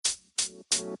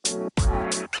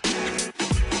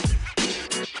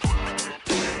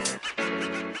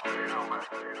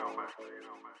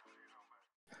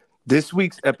This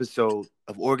week's episode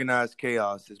of Organized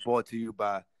Chaos is brought to you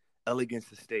by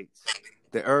Elegance Estates.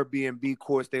 The Airbnb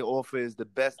course they offer is the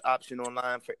best option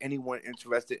online for anyone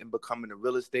interested in becoming a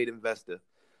real estate investor.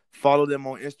 Follow them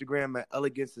on Instagram at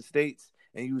Elegance Estates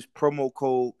and use promo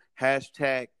code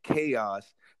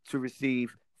 #chaos to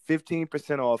receive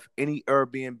 15% off any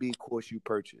Airbnb course you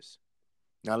purchase.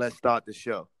 Now let's start the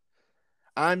show.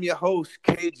 I'm your host,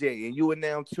 KJ, and you are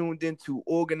now tuned into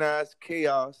Organized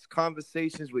Chaos,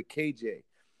 Conversations with KJ.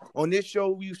 On this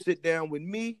show, you sit down with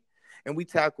me, and we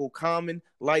tackle common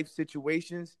life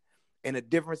situations and a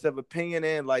difference of opinion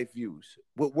and life views.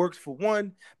 What works for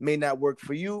one may not work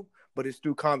for you, but it's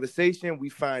through conversation we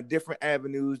find different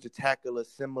avenues to tackle a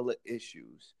similar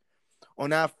issues.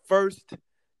 On our first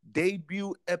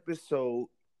debut episode,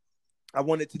 I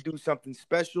wanted to do something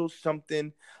special,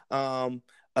 something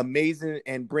amazing,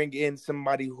 and bring in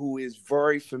somebody who is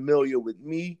very familiar with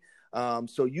me,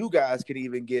 so you guys can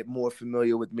even get more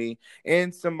familiar with me,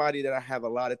 and somebody that I have a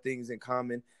lot of things in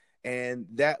common, and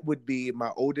that would be my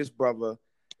oldest brother,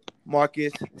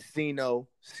 Marcus Sino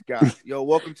Scott. Yo,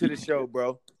 welcome to the show,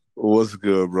 bro. What's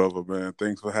good, brother, man?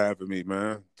 Thanks for having me,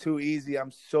 man. Too easy.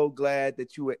 I'm so glad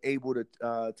that you were able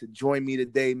to join me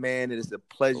today, man. It is a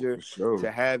pleasure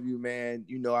to have you, man.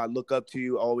 You know, I look up to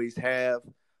you, always have.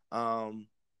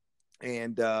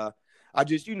 And I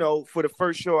just, for the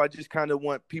first show, I just kind of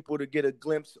want people to get a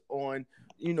glimpse on,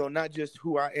 not just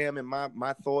who I am and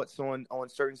my thoughts on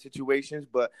certain situations,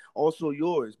 but also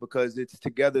yours, because it's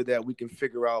together that we can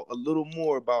figure out a little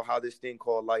more about how this thing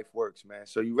called life works, man.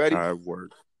 So you ready? How it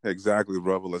works. Exactly,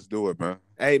 brother. Let's do it, man.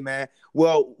 Hey, man.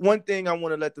 Well, one thing I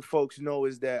want to let the folks know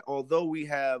is that although we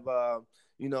have,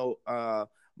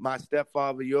 my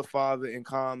stepfather, your father in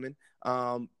common,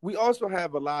 we also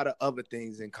have a lot of other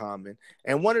things in common.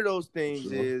 And one of those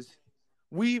things is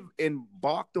we've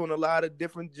embarked on a lot of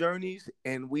different journeys,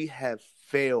 and we have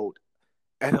failed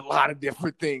at a lot of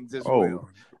different things as well.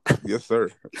 Yes, sir.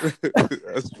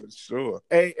 That's for sure.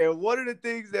 Hey, and one of the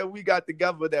things that we got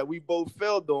together that we both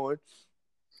failed on,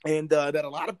 and that a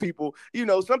lot of people,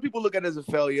 some people look at it as a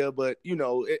failure, but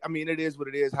it is what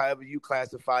it is. However you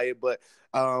classify it, but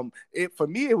for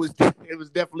me, it was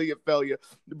definitely a failure.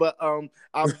 But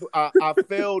I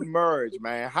failed merge,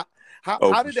 man.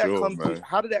 How did that come?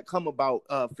 How did that come about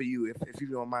for you? If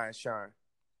you don't mind sharing.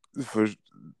 For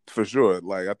sure.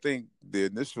 Like, I think the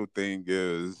initial thing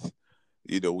is,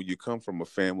 when you come from a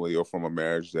family or from a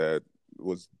marriage that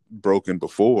was broken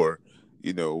before.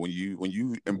 When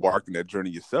you embark in that journey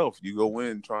yourself, you go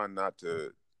in trying not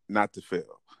to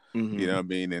fail. Mm-hmm. You know what I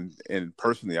mean? And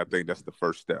personally, I think that's the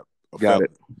first step of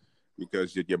failing,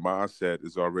 because your mindset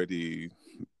is already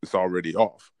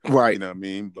off. Right. You know what I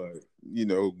mean? But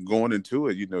going into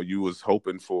it, you was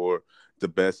hoping for the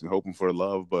best and hoping for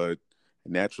love, but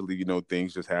naturally,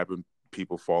 things just happen.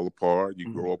 People fall apart.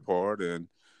 You grow apart, and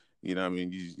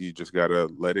you just got to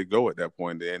let it go at that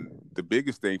point. And the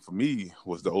biggest thing for me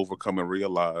was to overcome and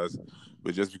realize,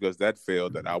 but just because that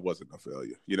failed, that I wasn't a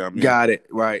failure. You know what I mean? Got it.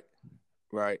 Right.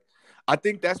 I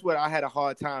think that's what I had a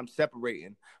hard time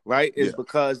separating, right? Is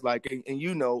because, like, and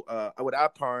with our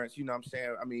parents, you know what I'm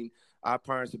saying? I mean, our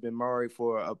parents have been married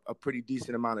for a pretty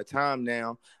decent amount of time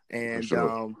now. And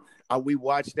we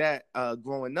watch that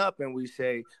growing up, and we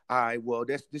say, all right, well,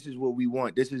 this is what we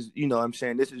want. This is, what I'm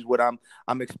saying, this is what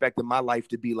I'm expecting my life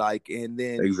to be like. And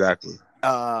then exactly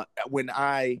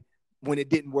when it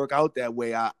didn't work out that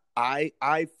way,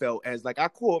 I felt as like I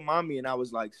called mommy and I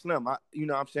was like, Slim, I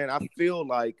feel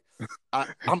like I'm,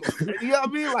 you know what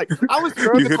I mean? Like, I was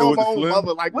scared to call my own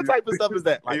mother. Like, what type of stuff is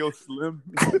that? Like, Ayo Slim.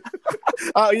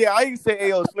 Yeah, I didn't say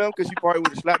Ayo Slim because she probably would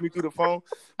have slapped me through the phone.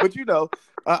 But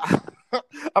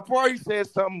I probably said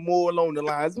something more along the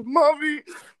lines of mommy. You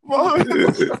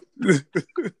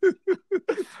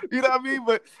know what I mean?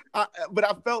 But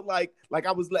I felt like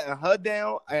I was letting her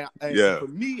down, and for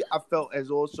me, I felt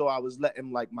as also I was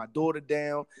letting like my daughter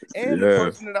down and the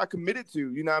person that I committed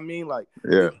to. You know what I mean? Like,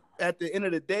 at the end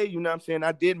of the day, you know what I'm saying,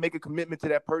 I did make a commitment to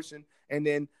that person, and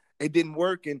then it didn't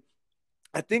work. And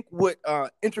I think what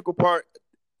integral part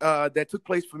that took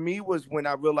place for me was when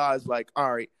I realized, like,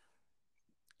 all right,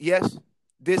 yes,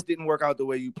 this didn't work out the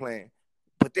way you planned,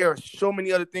 but there are so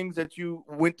many other things that you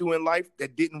went through in life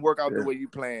that didn't work out the way you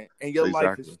planned, and your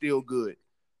life is still good.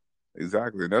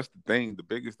 Exactly. And that's the thing. The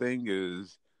biggest thing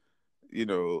is,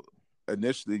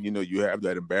 initially, you have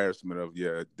that embarrassment of,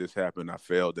 this happened, I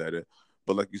failed at it.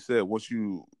 But like you said, once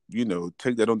you,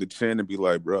 take that on the chin and be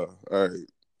like, bro, all right,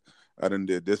 I done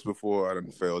did this before, I done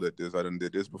failed at this, I done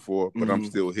did this before, but I'm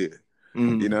still here. You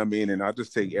Mm. know what I mean? And I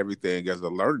just take everything as a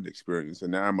learning experience.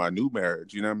 And now in my new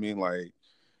marriage, you know what I mean? Like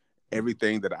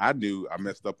everything that I knew I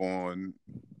messed up on,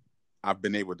 I've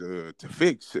been able to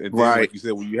fix. And then, Right. like you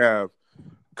said, when you have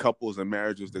couples and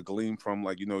marriages that glean from,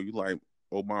 like, you know, you like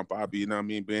Omar and Bobby, you know what I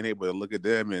mean? Being able to look at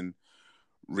them and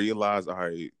realize, all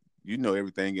right, you know,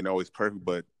 everything ain't always perfect,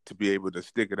 but to be able to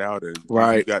stick it out and you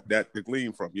Right. got that to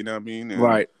glean from, you know what I mean? And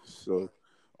Right. so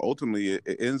ultimately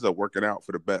it ends up working out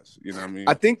for the best, you know what I I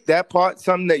mean? think that part,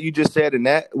 something that you just said, and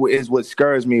that is what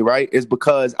scares me, right? Is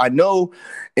because I know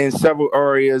in several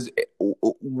areas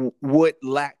what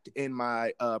lacked in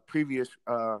my previous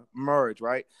merge,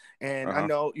 right? And I Uh-huh.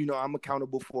 know, I'm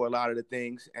accountable for a lot of the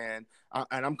things, and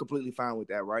I'm completely fine with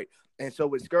that, right? And so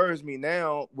what scares me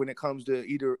now when it comes to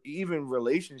even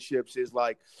relationships is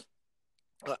like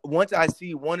once I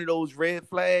see one of those red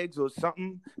flags or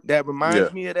something that Yeah.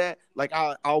 reminds me of that, like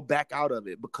I'll back out of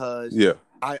it because Yeah.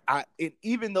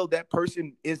 even though that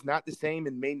person is not the same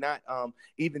and may not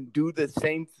even do the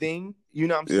same thing, you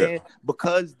know what I'm Yeah. saying?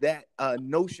 Because that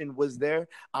notion was there,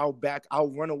 I'll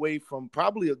run away from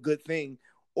probably a good thing,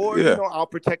 or Yeah. I'll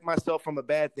protect myself from a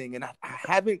bad thing, and I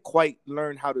haven't quite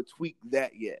learned how to tweak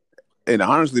that yet. And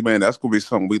honestly, man, that's gonna be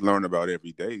something we learn about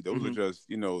every day. Those are Mm-hmm. just,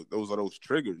 you know, those are those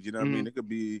triggers. You know what I Mm-hmm. mean?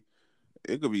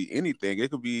 It could be anything. It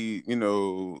could be, you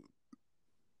know,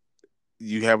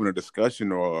 you having a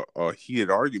discussion or a heated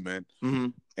argument, Mm-hmm.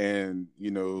 and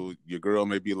you know your girl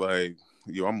may be like,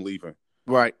 "Yo, I'm leaving,"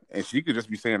 Right. and she could just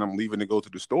be saying, "I'm leaving to go to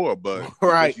the store," but because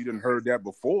Right. you didn't heard that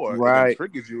before, it done Right.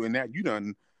 triggers you, and that you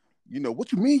done, you know,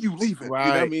 what you mean you leaving? You know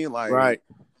what I Right. mean? Like, Right.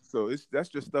 so that's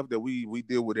just stuff that we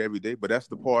deal with every day. But that's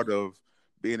the part of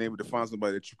being able to find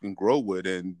somebody that you can grow with,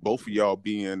 and both of y'all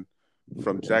being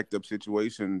from jacked up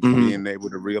situations, Mm-hmm. being able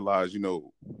to realize, you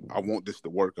know, I want this to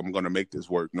work. I'm gonna make this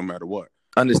work no matter what.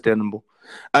 Understandable.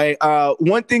 I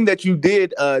one thing that you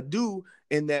did do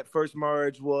in that first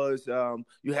marriage was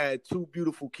you had two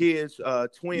beautiful kids, Yes,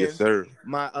 twins, sir.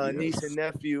 my niece and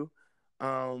Yes. nephew,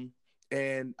 um,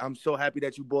 and I'm so happy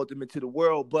that you brought them into the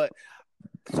world. But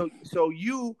so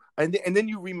you and then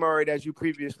you remarried as you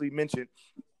previously mentioned.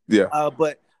 Yeah.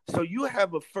 But so you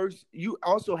have a first. You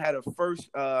also had a first.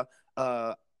 Uh,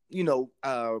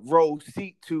 row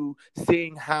seat to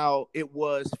seeing how it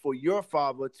was for your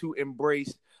father to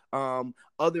embrace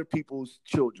other people's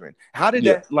children.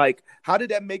 Yeah. How did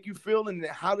that make you feel, and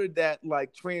how did that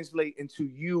like translate into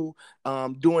you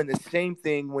doing the same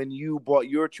thing when you brought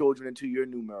your children into your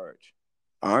new marriage?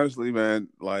 Honestly, man,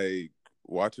 like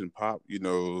watching Pop,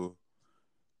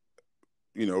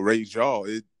 raise y'all.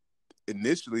 It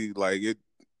initially, like it,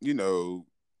 you know,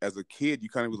 as a kid, you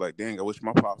kind of was like, "Dang, I wish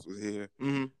my pops was here."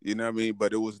 Mm-hmm. You know what I mean?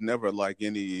 But it was never like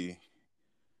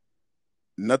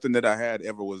nothing that I had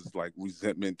ever was like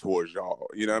resentment towards y'all.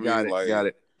 You know what I mean? Got it. Got Like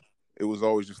it. it was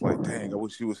always just like, "Dang, I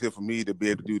wish he was here for me to be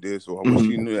able to do this," or "I wish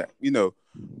he Mm-hmm. knew that." You know,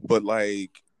 but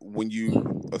like when you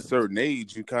a certain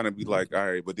age, you kind of be like, "All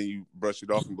right," but then you brush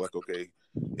it off and be like, "Okay,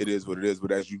 it is what it is."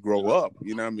 But as you grow up,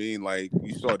 you know what I mean? Like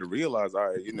you start to realize,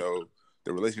 all right,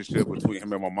 the relationship between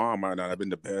him and my mom might not have been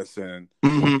the best, and you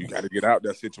Mm-hmm. got to get out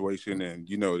that situation. And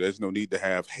there's no need to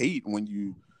have hate when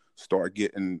you start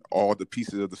getting all the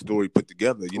pieces of the story put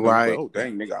together. You be like, Right. "Oh,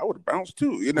 dang, nigga, I would have bounced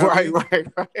too." You know what I Right. mean? Right.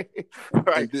 Right.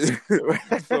 Right. And then,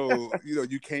 Right. so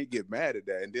you can't get mad at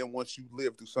that. And then once you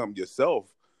live through something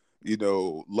yourself,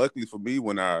 luckily for me,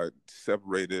 when I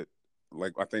separated,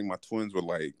 like I think my twins were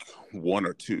like one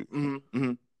or two. Mm-hmm.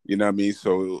 Mm-hmm. You know what I mean?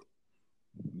 So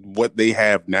what they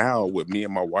have now with me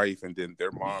and my wife, and then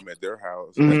their mom at their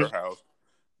house, at Mm-hmm. her house,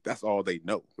 that's all they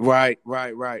know. Right,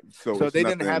 right, right. So So it's they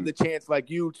didn't have nothing. the chance like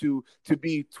you to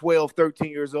be 12, 13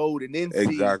 years old and then see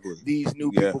Exactly. these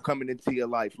new Yeah. people coming into your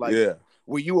life. Like Yeah.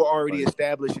 where you were already Like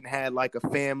established and had like a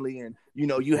family and you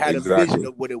had a vision exactly.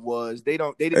 of what it was. They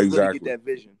didn't really get Exactly. that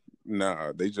vision.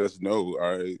 Nah, they just know.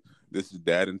 All right, this is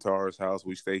Dad and Tara's house.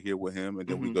 We stay here with him, and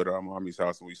then we Mm-hmm. go to our mommy's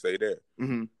house and we stay there.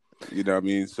 Mm-hmm. You know what I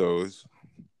mean? So it's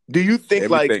Do you think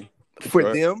like everything. for Go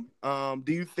ahead. them,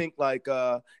 do you think like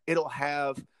it'll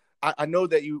have I know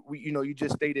that you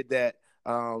just stated that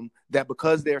that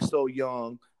because they're so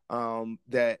young,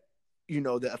 that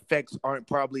the effects aren't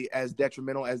probably as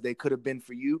detrimental as they could have been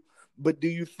for you. But do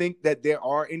you think that there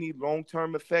are any long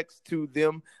term effects to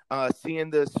them seeing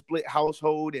the split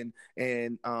household and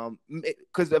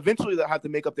because eventually they'll have to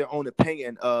make up their own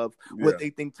opinion of what Yeah. they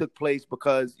think took place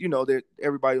because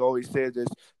everybody always says there's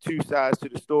two sides to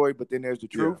the story, but then there's the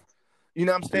Yeah. truth. You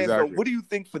know what I'm saying? So Exactly. what do you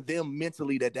think for them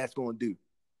mentally that's going to do?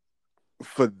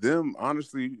 For them,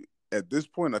 honestly, at this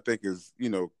point, I think is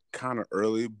kind of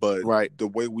early, but Right. the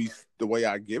way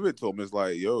I give it to them is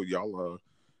like, yo, y'all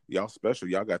special.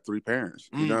 Y'all got three parents.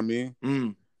 You know what I Mm, mean?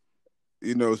 mm,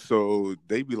 So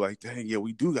they be like, dang, yeah,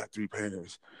 we do got three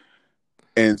parents.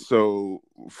 And so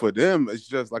for them, it's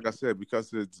just like I said,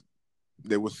 because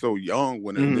they were so young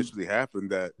when it initially happened,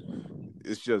 that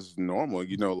it's just normal,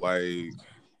 like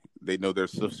they know their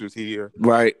sisters here,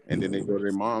 Right. and then they go to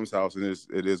their mom's house, and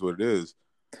it is what it is.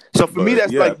 So for me,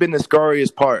 that's like been the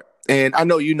scariest part. And I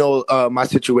know my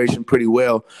situation pretty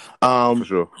well. For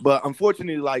sure. But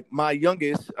unfortunately, like my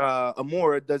youngest,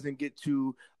 Amora, doesn't get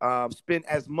to spend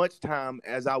as much time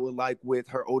as I would like with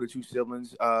her older two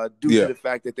siblings due to the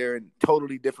fact that they're in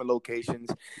totally different locations.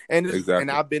 And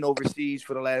I've been overseas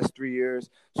for the last 3 years.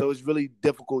 So it's really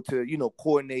difficult to,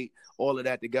 coordinate all of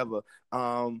that together.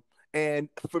 And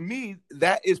for me,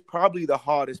 that is probably the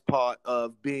hardest part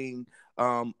of being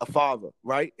a father,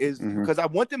 right? Is because I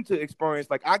want them to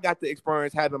experience, like I got the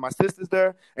experience having my sisters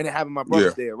there and then having my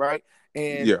brothers there, right?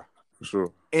 And for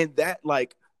sure. And that,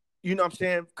 like, you know what I'm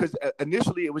saying? Because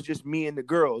initially it was just me and the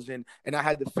girls, and I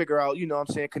had to figure out, you know what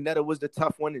I'm saying, Kanetta was the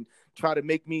tough one and try to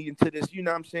make me into this, you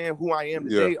know what I'm saying, who I am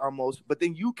today almost. But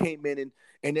then you came in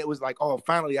and it was like, oh,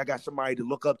 finally I got somebody to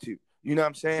look up to. You know what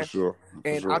I'm saying? For sure.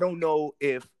 I don't know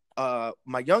if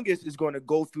my youngest is going to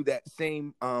go through that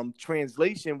same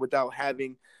translation without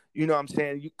having, you know what I'm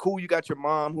saying, you got your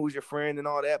mom who's your friend and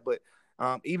all that, but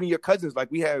even your cousins,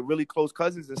 like we had really close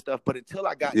cousins and stuff, but until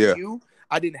I got you,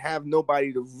 I didn't have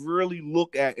nobody to really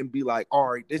look at and be like,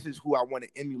 all right, this is who I want to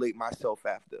emulate myself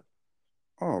after.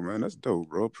 Oh, man, that's dope,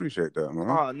 bro. Appreciate that, man.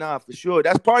 Oh, nah, for sure.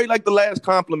 That's probably like the last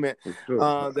compliment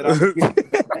that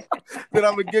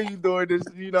I'm going to give you during this,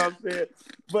 you know what I'm saying?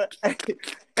 But I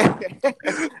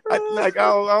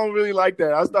don't really like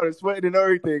that. I started sweating and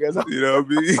everything. You know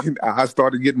what I mean? I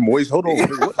started getting moist. Hold on.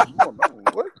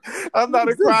 What? I'm not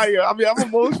a crier. I mean, I'm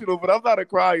emotional, but I'm not a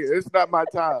crier. It's not my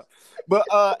time. But,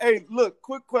 hey, look,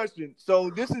 quick question. So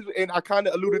this is, and I kind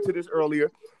of alluded to this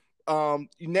earlier.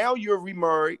 Now you're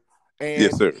remarried. And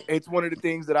yes, sir. It's one of the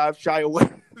things that I shy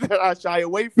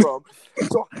away from.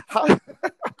 So how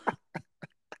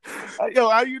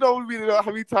you know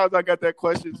how many times I got that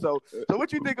question. So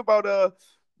what you think about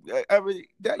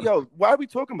why are we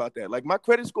talking about that? Like my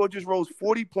credit score just rose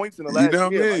 40 points in the last year.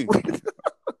 What I mean? Like,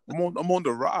 I'm on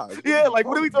the rise. Yeah, like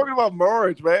what are we talking about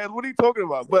marriage, man? What are you talking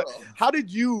about? But how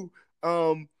did you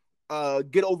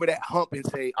get over that hump and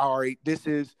say, all right,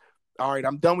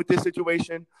 I'm done with this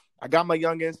situation. I got my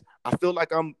youngest. I feel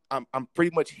like I'm pretty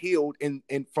much healed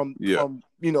from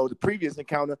the previous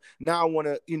encounter. Now I want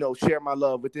to share my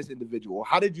love with this individual.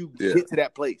 How did you get to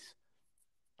that place?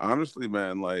 Honestly,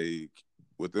 man, like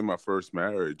within my first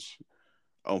marriage,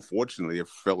 unfortunately, it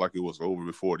felt like it was over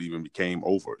before it even became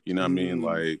over. You know what I mean?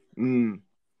 Like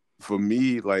for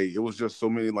me, like it was just so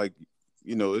many, like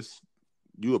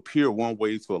you appear one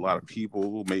way to a lot of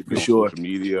people, maybe on social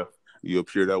media. You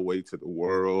appear that way to the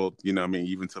world, you know what I mean,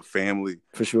 even to family.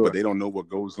 For sure. But they don't know what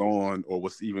goes on or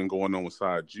what's even going on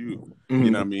inside you. You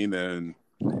know what I mean? And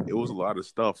it was a lot of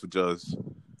stuff, just,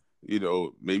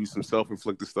 maybe some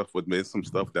self-inflicted stuff, but maybe some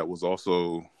stuff that was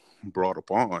also brought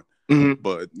upon.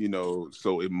 But,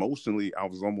 so emotionally, I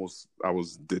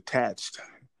was detached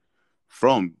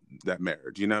from that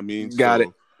marriage. You know what I mean? Got it.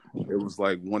 It was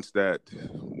like once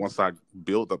I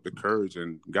built up the courage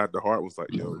and got the heart, was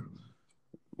like, yo,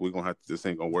 this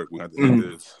ain't gonna work. We have to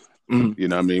do this. You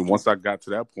know what I mean? Once I got to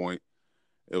that point,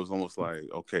 it was almost like,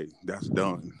 okay, that's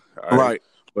done. Right.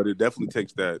 But it definitely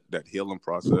takes that healing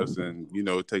process, and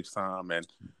it takes time, and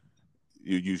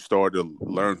you start to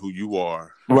learn who you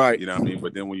are. Right. You know what I mean?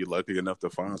 But then when you're lucky enough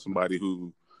to find somebody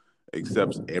who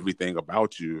accepts everything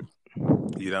about you,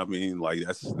 you know what I mean? Like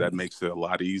that makes it a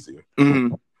lot easier.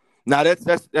 Now that's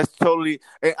totally.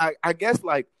 I guess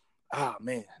like. Oh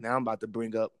man, now I'm about to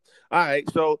bring up. All right,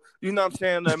 so you know what I'm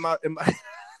saying,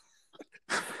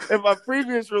 in my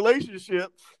previous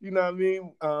relationship, you know what I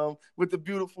mean, with the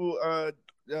beautiful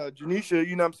Janisha,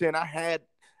 you know what I'm saying,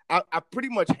 I pretty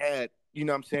much had, you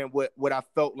know what I'm saying, what I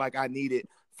felt like I needed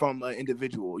from an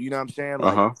individual, you know what I'm saying?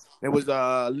 Like it was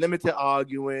limited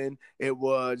arguing, it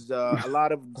was a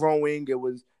lot of growing, it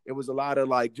was a lot of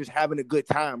like just having a good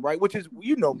time, right? Which is,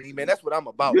 you know me, man, that's what I'm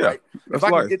about, right? If I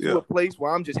can get to a place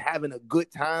where I'm just having a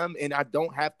good time and I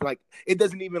don't have to, like, it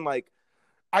doesn't even like,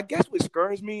 I guess what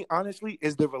scares me, honestly,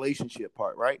 is the relationship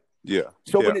part, right? Yeah.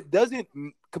 So when it doesn't,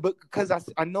 because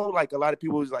I know like a lot of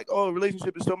people is like, oh,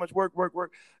 relationship is so much work.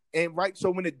 And right. So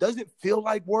when it doesn't feel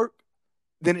like work,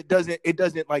 then it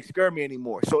doesn't like scare me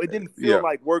anymore. So it didn't feel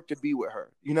like work to be with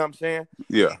her. You know what I'm saying?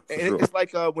 Yeah. And it's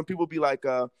like when people be like,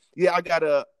 you got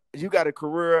a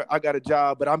career, I got a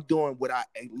job, but I'm doing what I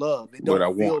love. It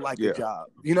don't feel like a job.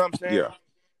 You know what I'm saying? Yeah.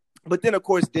 But then of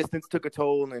course distance took a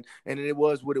toll and it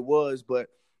was what it was. But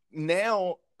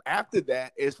now after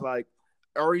that, it's like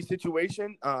Uri's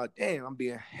situation, damn, I'm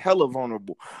being hella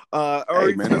vulnerable.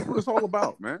 Hey, man, that's what it's all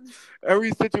about, man.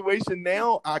 Uri's situation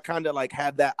now, I kind of like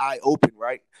have that eye open,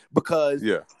 right? Because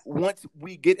once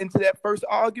we get into that first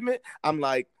argument, I'm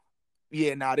like,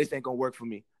 yeah, nah, this ain't gonna work for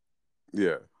me.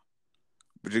 Yeah.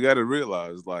 But you got to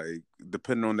realize, like,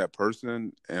 depending on that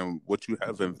person and what you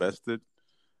have invested,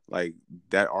 like,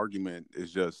 that argument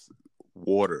is just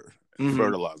water and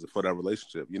fertilizer for that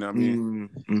relationship. You know what I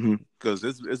mean? Because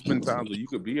it's been times where you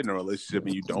could be in a relationship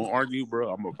and you don't argue,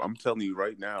 bro. I'm telling you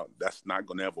right now, that's not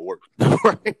going to ever work.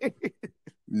 Right.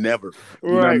 Never. You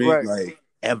know what I mean? Like,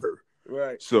 ever.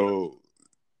 Right. So,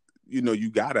 you know,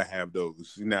 you gotta have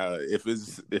those. Now, if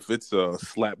it's a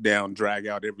slap down, drag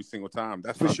out every single time,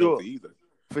 that's not healthy either.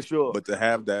 For sure. But to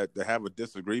have a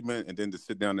disagreement and then to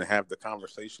sit down and have the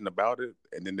conversation about it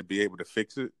and then to be able to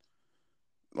fix it,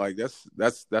 like that's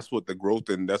what the growth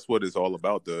and that's what it's all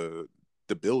about, the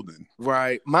building.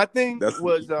 Right. My thing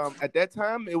was at that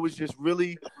time it was just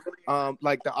really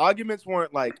like the arguments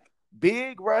weren't like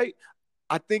big, right?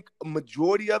 I think a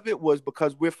majority of it was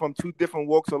because we're from two different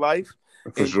walks of life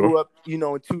and grew up, you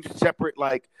know, in two separate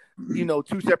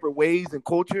ways and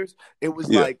cultures. It was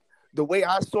like the way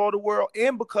I saw the world,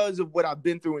 and because of what I've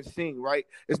been through and seen, right?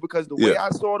 It's because the way I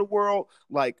saw the world,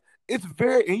 like, it's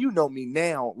very, and you know me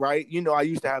now, right? You know, I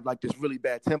used to have like this really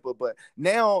bad temper, but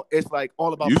now it's like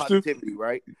all about positivity,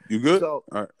 right? You good? So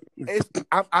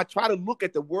I try to look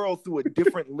at the world through a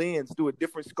different lens, through a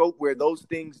different scope where those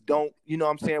things don't, you know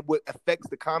what I'm saying, what affects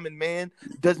the common man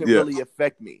doesn't really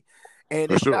affect me. And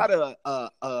it's not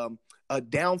a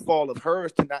downfall of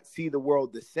hers to not see the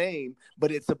world the same,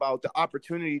 but it's about the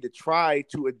opportunity to try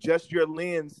to adjust your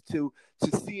lens to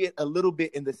see it a little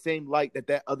bit in the same light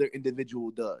that other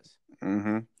individual does.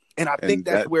 Mm-hmm. And I think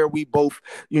that's where we both,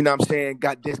 you know what I'm saying,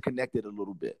 got disconnected a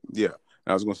little bit. Yeah.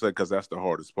 I was going to say, because that's the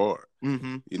hardest part.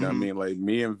 Mm-hmm. You know what I mean? Like,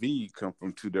 me and V come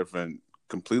from two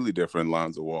completely different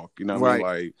lines of walk. You know what I mean?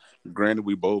 Like, granted,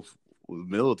 we both was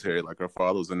military. Like, her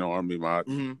father was in the Army, my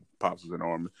pops was in the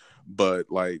Army.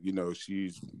 But, like, you know,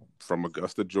 she's from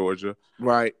Augusta, Georgia.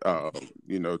 Right.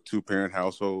 You know, 2-parent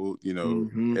household. You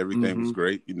know, everything was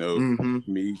great. You know,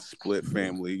 me, split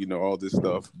family, you know, all this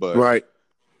stuff. But,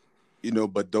 you know,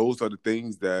 but those are the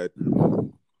things that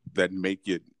make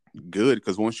it good,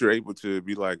 because once you're able to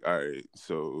be like, all right,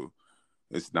 so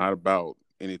it's not about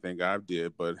anything I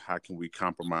did, but how can we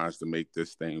compromise to make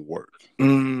this thing work?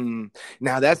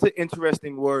 Now that's an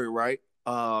interesting word, right?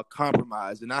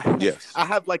 Compromise. And I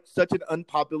have like such an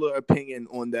unpopular opinion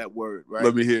on that word, right?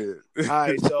 Let me hear it. All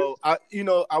right, so I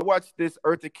watch this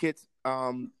Eartha Kitt's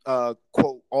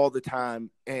quote all the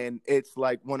time, and it's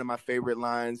like one of my favorite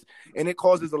lines, and it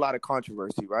causes a lot of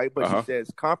controversy, right? But she says,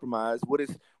 compromise. What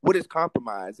is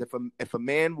compromise? If a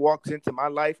man walks into my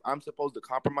life, I'm supposed to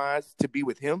compromise to be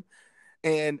with him.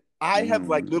 And I have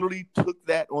like literally took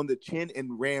that on the chin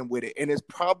and ran with it. And it's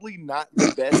probably not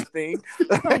the best thing.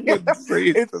 I wouldn't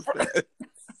say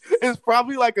it's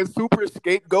probably like a super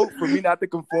scapegoat for me not to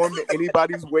conform to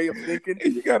anybody's way of thinking.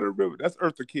 And you got to remember, that's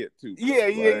Eartha Kitt too.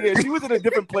 Yeah. She was in a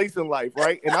different place in life,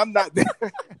 right? And I'm not there.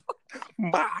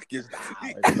 Mark is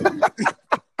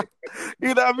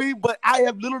You know what I mean? But I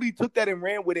have literally took that and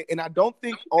ran with it. And I don't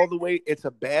think all the way it's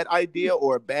a bad idea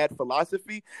or a bad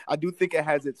philosophy. I do think it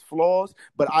has its flaws,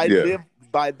 but I live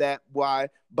by that. Why?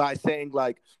 By saying,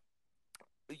 like,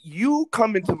 you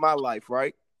come into my life,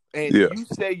 right? And you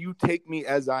say you take me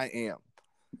as I am.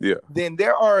 Yeah. Then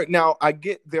there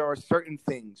are certain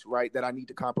things, right, that I need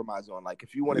to compromise on. Like,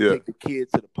 if you want to take the kids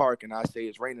to the park and I say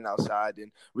it's raining outside,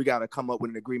 then we got to come up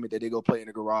with an agreement that they go play in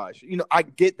the garage. You know, I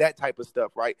get that type of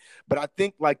stuff, right? But I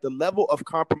think like the level of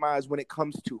compromise when it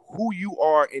comes to who you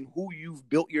are and who you've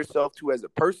built yourself to as a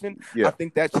person, I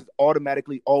think that should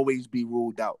automatically always be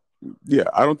ruled out. Yeah,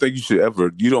 I don't think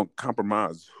you don't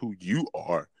compromise who you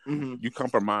are. You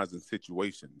compromise in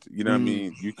situations. You know what I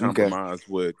mean? You compromise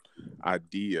with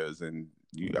ideas, and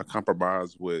you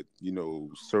compromise with, you know,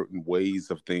 certain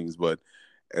ways of things. But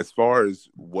as far as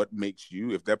what makes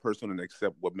you, if that person doesn't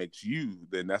accept what makes you,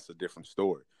 then that's a different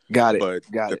story. Got it. But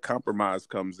the compromise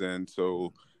comes in.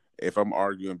 So if I'm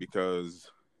arguing because,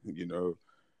 you know,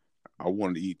 I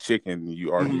wanted to eat chicken,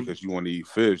 you argue because you want to eat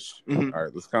fish. All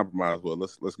right, let's compromise. Well,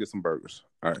 let's get some burgers.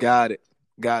 All right. Got it.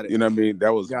 You know what I mean?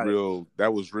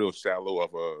 That was real shallow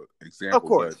of a example. Of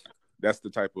course. But that's the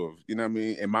type of, you know what I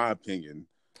mean, in my opinion,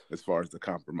 as far as the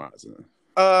compromising.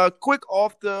 Quick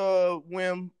off the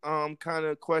whim kind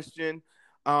of question.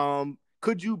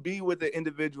 Could you be with an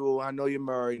individual? I know you're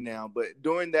married now, but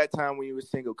during that time when you were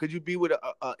single, could you be with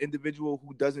a individual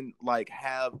who doesn't like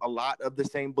have a lot of the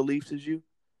same beliefs as you?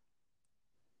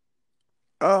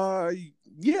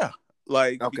 Yeah.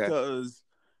 Like, because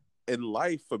in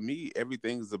life, for me,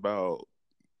 everything's about,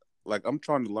 like, I'm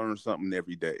trying to learn something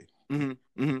every day.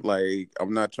 Mm-hmm. Mm-hmm. Like,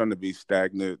 I'm not trying to be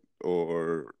stagnant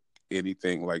or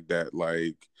anything like that.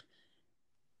 Like,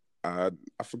 I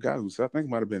forgot who said, I think it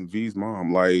might have been V's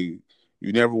mom. Like,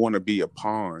 you never want to be a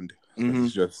pond Mm-hmm.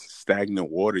 that's just stagnant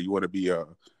water. You want to be a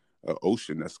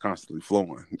ocean that's constantly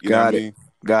flowing. You know what I Got it. mean?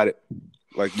 Got it.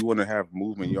 Like, you want to have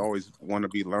movement. You always want to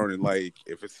be learning. Like,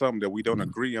 if it's something that we don't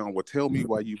agree on, well, tell me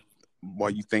why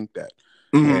you think that,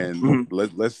 Mm-hmm. and Mm-hmm.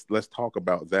 let's talk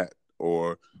about that,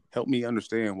 or help me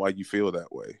understand why you feel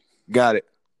that way. Got it.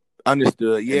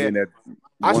 Understood. And Yeah. then that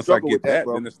I once I struggle with get that, that,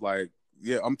 bro. then it's like,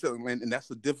 yeah, I'm telling, man, and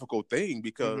that's a difficult thing Mm-hmm.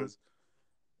 because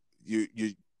you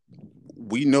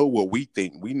we know what we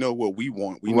think, we know what we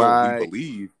want, we know what we Right.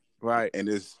 believe, Right. and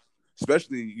it's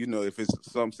especially, if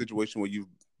it's some situation where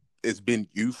it's been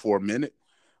you for a minute,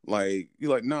 like, you're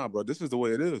like, nah, bro, this is the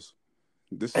way it is.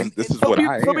 This is And this and is what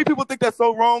I so many am. people think that's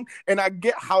so wrong, and I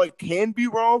get how it can be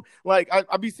wrong. Like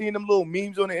I be seeing them little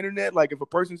memes on the internet. Like if a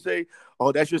person say,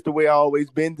 "Oh, that's just the way I always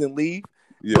been," then leave.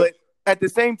 Yeah, But at the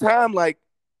same time, like,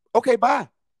 okay, bye.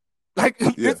 Like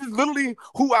yeah, this is literally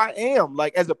who I am,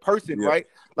 like as a person, yeah, right?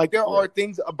 Like there yeah, are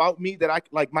things about me that I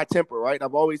like my temper, right?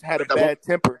 I've always had a bad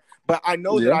temper, but I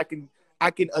know that yeah,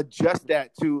 I can adjust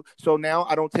that to so now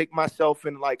I don't take myself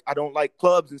in like I don't like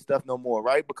clubs and stuff no more,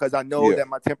 right? Because I know yeah, that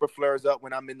my temper flares up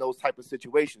when I'm in those type of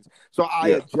situations. So I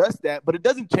yeah, adjust that, but it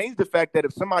doesn't change the fact that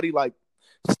if somebody like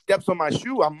steps on my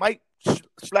shoe, I might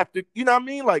slap the, you know what I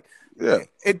mean? Like yeah.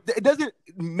 it doesn't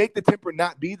make the temper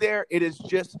not be there. It is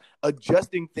just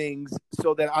adjusting things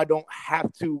so that I don't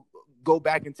have to go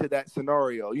back into that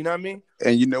scenario. You know what I mean?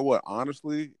 And you know what?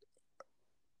 Honestly,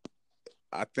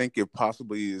 I think it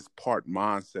possibly is part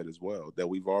mindset as well, that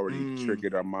we've already Mm,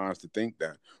 triggered our minds to think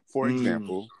that. For mm.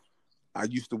 example, I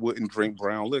used to wouldn't drink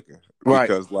brown liquor Right,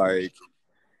 because, like,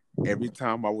 every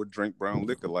time I would drink brown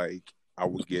liquor, like, I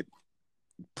would get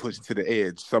pushed to the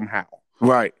edge somehow.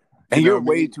 right. You And know you're what I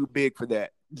way mean? too big for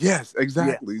that. Yes, Yeah,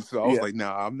 exactly. So I was yeah. like,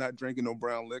 nah, I'm not drinking no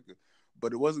brown liquor.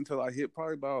 But it wasn't until I hit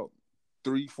probably about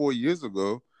 3, 4 years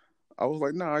ago, I was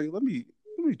like, nah, let me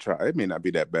try. It may not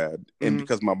be that bad. And Mm-hmm.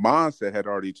 because my mindset had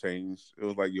already changed, it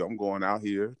was like, yo, I'm going out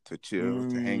here to chill,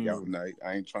 to hang out Mm, at night.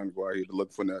 I ain't trying to go out here to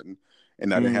look for nothing.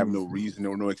 And I didn't have no mm. reason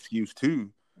or no excuse to.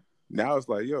 Now it's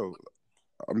like, yo,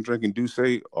 I'm drinking Douce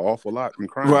an awful lot and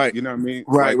crying. Right, You know what I mean?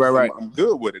 right, Like, right, right, I'm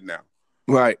good with it now.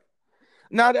 right.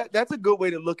 Now that's a good way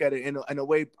to look at it in a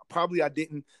way probably I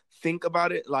didn't think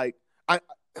about it. Like I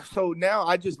so now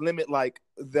I just limit like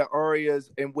the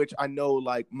areas in which I know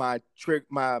like my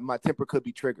temper could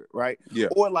be triggered, right? Yeah,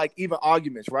 Or like even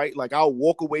arguments, right? Like I'll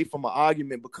walk away from an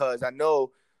argument because I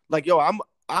know like yo, I'm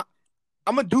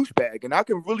a douchebag and I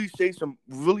can really say some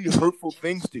really hurtful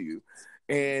things to you.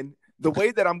 And the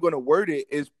way that I'm going to word it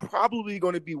is probably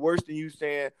going to be worse than you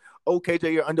saying, "Oh,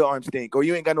 KJ, your underarms stink," or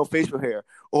 "You ain't got no facial hair,"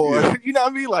 or yeah. you know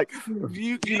what I mean, like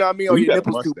you know what I mean, or Well, you your got a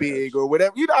nipples too big, mustache. or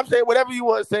whatever. You know what I'm saying? Whatever you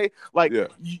want to say, like Yeah,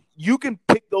 you can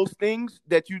pick those things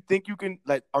that you think you can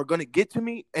like are going to get to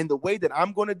me, and the way that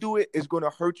I'm going to do it is going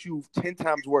to hurt you 10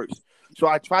 times worse. So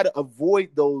I try to avoid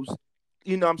those,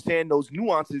 you know what I'm saying, those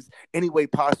nuances any way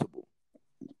possible.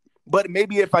 But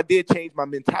maybe if I did change my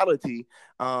mentality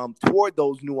toward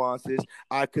those nuances,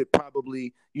 I could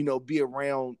probably, you know, be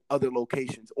around other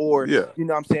locations or, yeah, you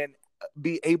know what I'm saying,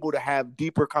 be able to have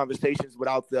deeper conversations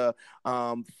without the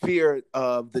fear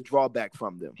of the drawback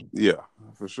from them. yeah,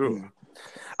 for sure. Mm.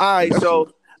 All And right. that's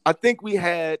So I think we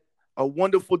had a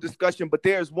wonderful discussion, but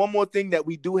there's one more thing that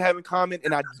we do have in common,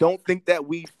 and I don't think that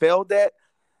we failed at,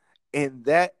 and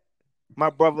that my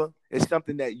brother, is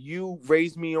something that you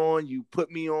raised me on, you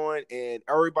put me on, and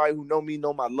everybody who know me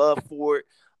know my love for it.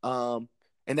 And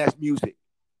that's music.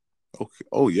 okay.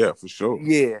 Oh yeah, for sure.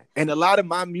 Yeah, and a lot of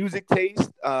my music taste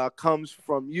comes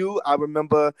from you. I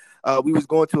remember we was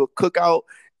going to a cookout,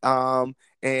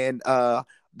 and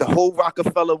the whole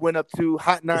Rockefeller went up to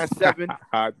Hot 97.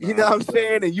 Hot You know what I'm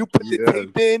saying? 97. And you put the Yes,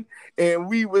 tape in, and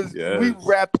we yes,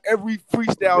 rapped every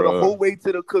freestyle the bro. whole way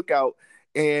to the cookout.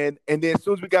 And then as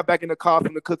soon as we got back in the car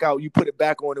from the cookout, you put it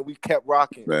back on, and we kept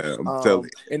rocking. Man, I'm telling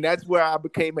And that's where I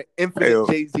became an you. Hey, infinite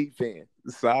Jay-Z fan.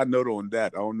 side note on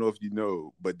that, I don't know if you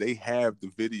know, but they have the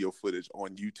video footage on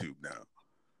YouTube now.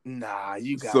 Nah,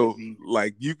 you gotta So be.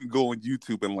 like you can go on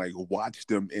YouTube and like watch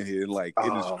them in here. Like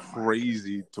it is Oh my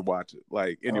crazy to watch it.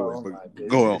 Like anyways, Oh but my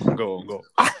go goodness. on, go on, go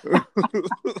All on.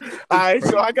 It's right, so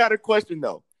crazy. I got a question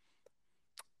though.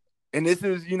 And this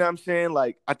is, you know what I'm saying?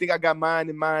 Like, I think I got mine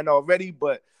in mind already,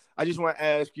 but I just want to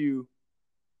ask you,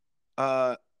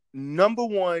 uh, number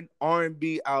one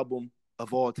R&B album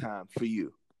of all time for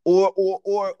you.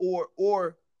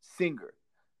 Or singer.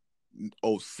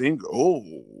 Oh, singer. Oh,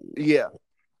 Yeah,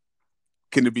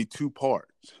 can it be two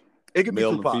parts? it could be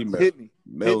Male two and parts. female. Hit me. Hit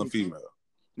Male me. and female.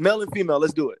 Male and female.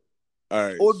 Let's do it. All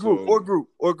right. Or group. So, Or group.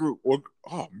 Or group.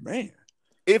 oh man,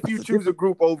 If you that's a choose a different.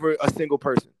 group over a single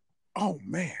person. Oh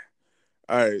man.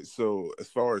 All right. So as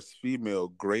far as female,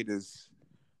 greatest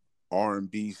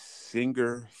R&B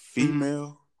singer,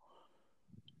 female.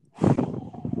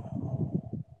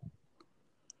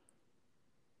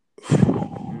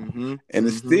 And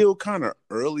it's still kind of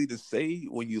early to say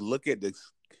when you look at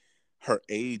her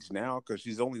age now, because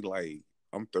she's only like,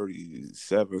 I'm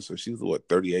 37, so she's what,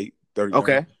 38, 39?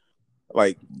 Okay.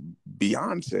 Like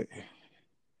Beyonce.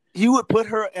 You would put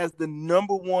her as the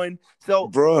number one. So,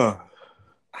 bruh,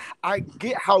 I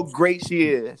get how great she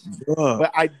is, bruh.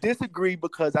 but I disagree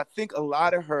because I think a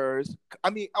lot of hers. I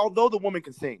mean, although the woman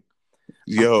can sing,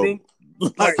 Yo, I think,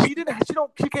 like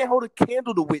she can't hold a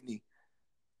candle to Whitney.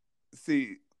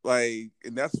 See, like,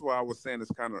 and that's why I was saying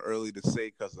it's kind of early to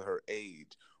say because of her age.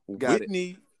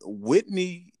 Whitney,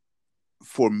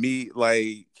 for me,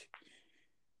 like,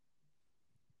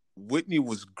 Whitney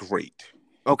was great.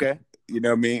 Okay. You know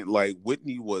what I mean? Like,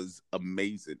 Whitney was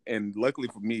amazing. And luckily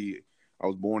for me, I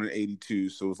was born in 82,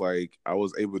 so it's like I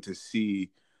was able to see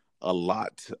a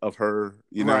lot of her.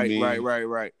 You know what I mean?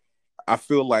 Right. I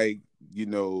feel like,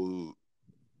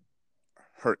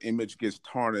 her image gets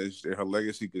tarnished and her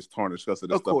legacy gets tarnished because of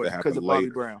the stuff that happened because of later.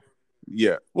 Bobby Brown.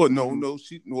 Yeah. Well, no.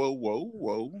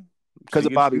 Whoa. Because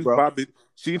of Bobby, bro.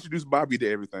 She introduced Bobby to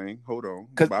everything. Hold on.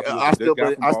 Because I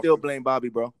still blame Bobby,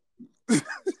 bro.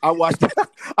 I watched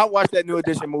that New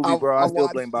Edition movie, bro. I still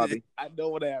blame Bobby. I know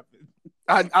what happened.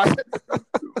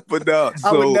 But no,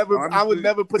 so, I would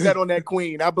never put that on that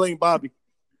queen. I blame Bobby.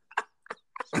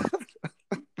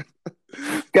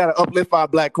 Gotta uplift our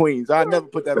black queens. I never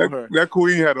put that on her. That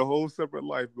queen had a whole separate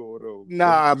life going on.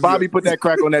 Nah, Bobby put that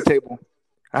crack on that table.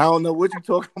 I don't know what you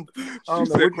talking about.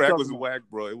 She said crack was whack,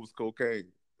 bro. It was cocaine.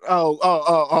 Oh,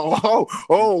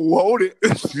 hold it.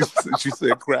 She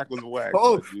said crack was whack.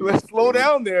 Oh, let's slow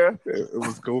down there. It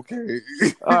was cocaine.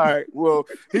 All right. Well,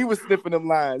 he was sniffing them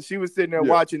lines. She was sitting there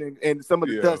watching, and some of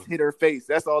the dust hit her face.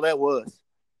 That's all that was.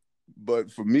 But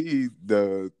for me,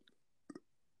 this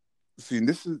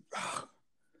is.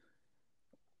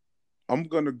 I'm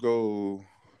gonna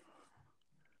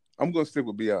stick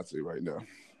with Beyonce right now.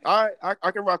 All right,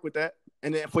 I can rock with that.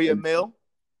 And then for your male?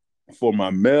 For my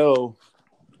male,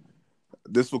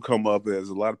 this will come up as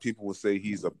a lot of people will say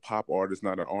he's a pop artist,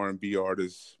 not an R&B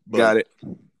artist. But got it.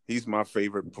 He's my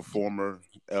favorite performer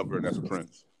ever, and that's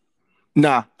Prince.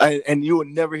 Nah, and you will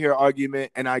never hear an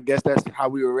argument, and I guess that's how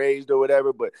we were raised or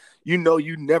whatever, but you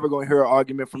never going to hear an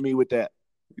argument from me with that.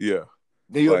 Yeah.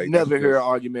 You'll never hear an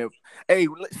argument. Hey,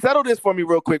 settle this for me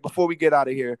real quick before we get out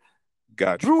of here.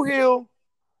 Gotcha. Dru Hill,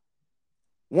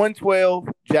 112,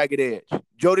 Jagged Edge.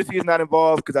 Jodeci is not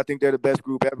involved because I think they're the best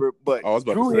group ever. But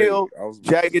Dru Hill,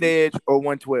 Jagged Edge, or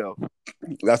 112.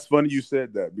 That's funny you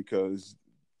said that because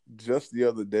just the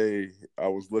other day I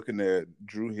was looking at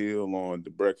Dru Hill on The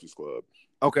Breakfast Club.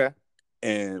 Okay.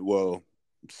 And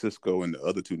Cisco and the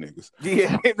other two niggas.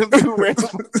 Yeah, them two random.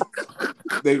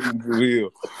 They Dru Hill.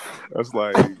 That's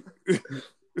like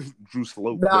Drew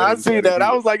Slope. Nah, I see that.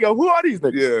 I was like, yo, who are these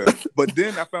niggas? Yeah. But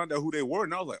then I found out who they were,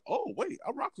 and I was like, oh, wait, I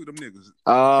rocked with them niggas.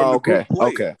 Oh, okay.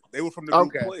 They were from the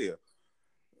group Player.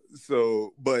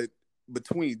 So, but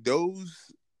between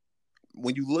those,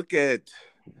 when you look at,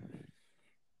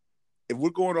 if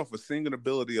we're going off of singing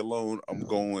ability alone, I'm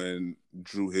going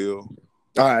Dru Hill.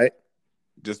 All right.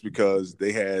 Just because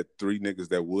they had three niggas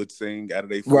that would sing out of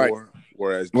their four,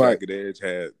 whereas Jagged Edge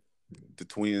had the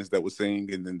twins that would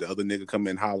sing, and then the other nigga come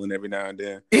in hollering every now and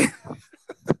then.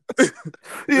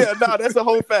 Yeah, no, that's a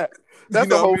whole fact. That's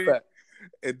a whole fact.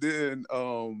 And then,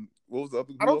 what was the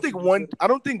other? I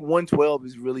don't think 112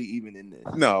 is really even in this.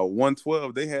 No,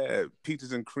 112. They had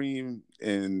Peaches and Cream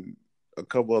and a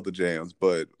couple other jams,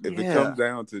 but if it comes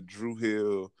down to Dru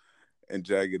Hill and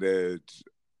Jagged Edge,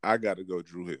 I got to go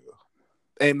Dru Hill.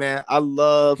 Hey, man, I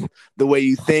love the way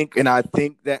you think, and I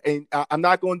think that, and I'm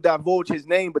not going to divulge his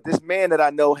name, but this man that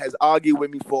I know has argued with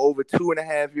me for over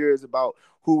 2.5 years about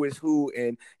who is who,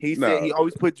 and he said he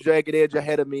always put Jagged Edge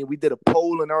ahead of me. We did a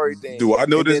poll and everything. Do I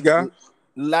know this guy?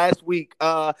 Last week,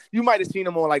 you might have seen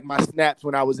him on like my snaps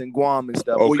when I was in Guam and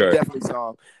stuff. Well, you definitely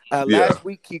saw him. Last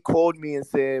week, he called me and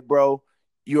said, bro,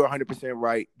 you're 100%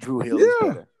 right. Dru Hill is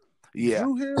better. Yeah.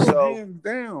 Dru Hill, hands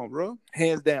down, bro.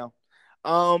 Hands down.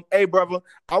 Hey, brother,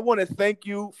 I want to thank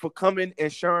you for coming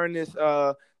and sharing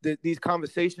these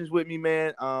conversations with me,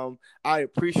 man. I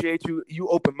appreciate you. You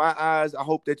opened my eyes. I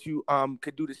hope that you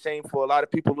could do the same for a lot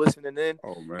of people listening in.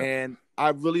 Oh, man. And I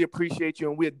really appreciate you,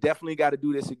 and we definitely got to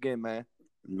do this again, man.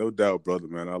 No doubt, brother,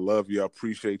 man. I love you. I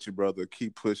appreciate you, brother.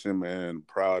 Keep pushing, man.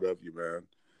 Proud of you, man.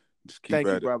 Just keep Thank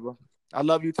you, at it. brother. I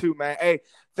love you too, man. Hey, All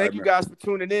thank right, you man. guys for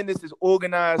tuning in. This is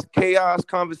Organized Chaos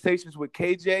Conversations with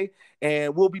KJ,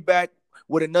 and we'll be back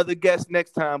with another guest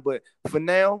next time. But for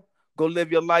now, go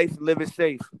live your life and live it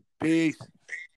safe. Peace.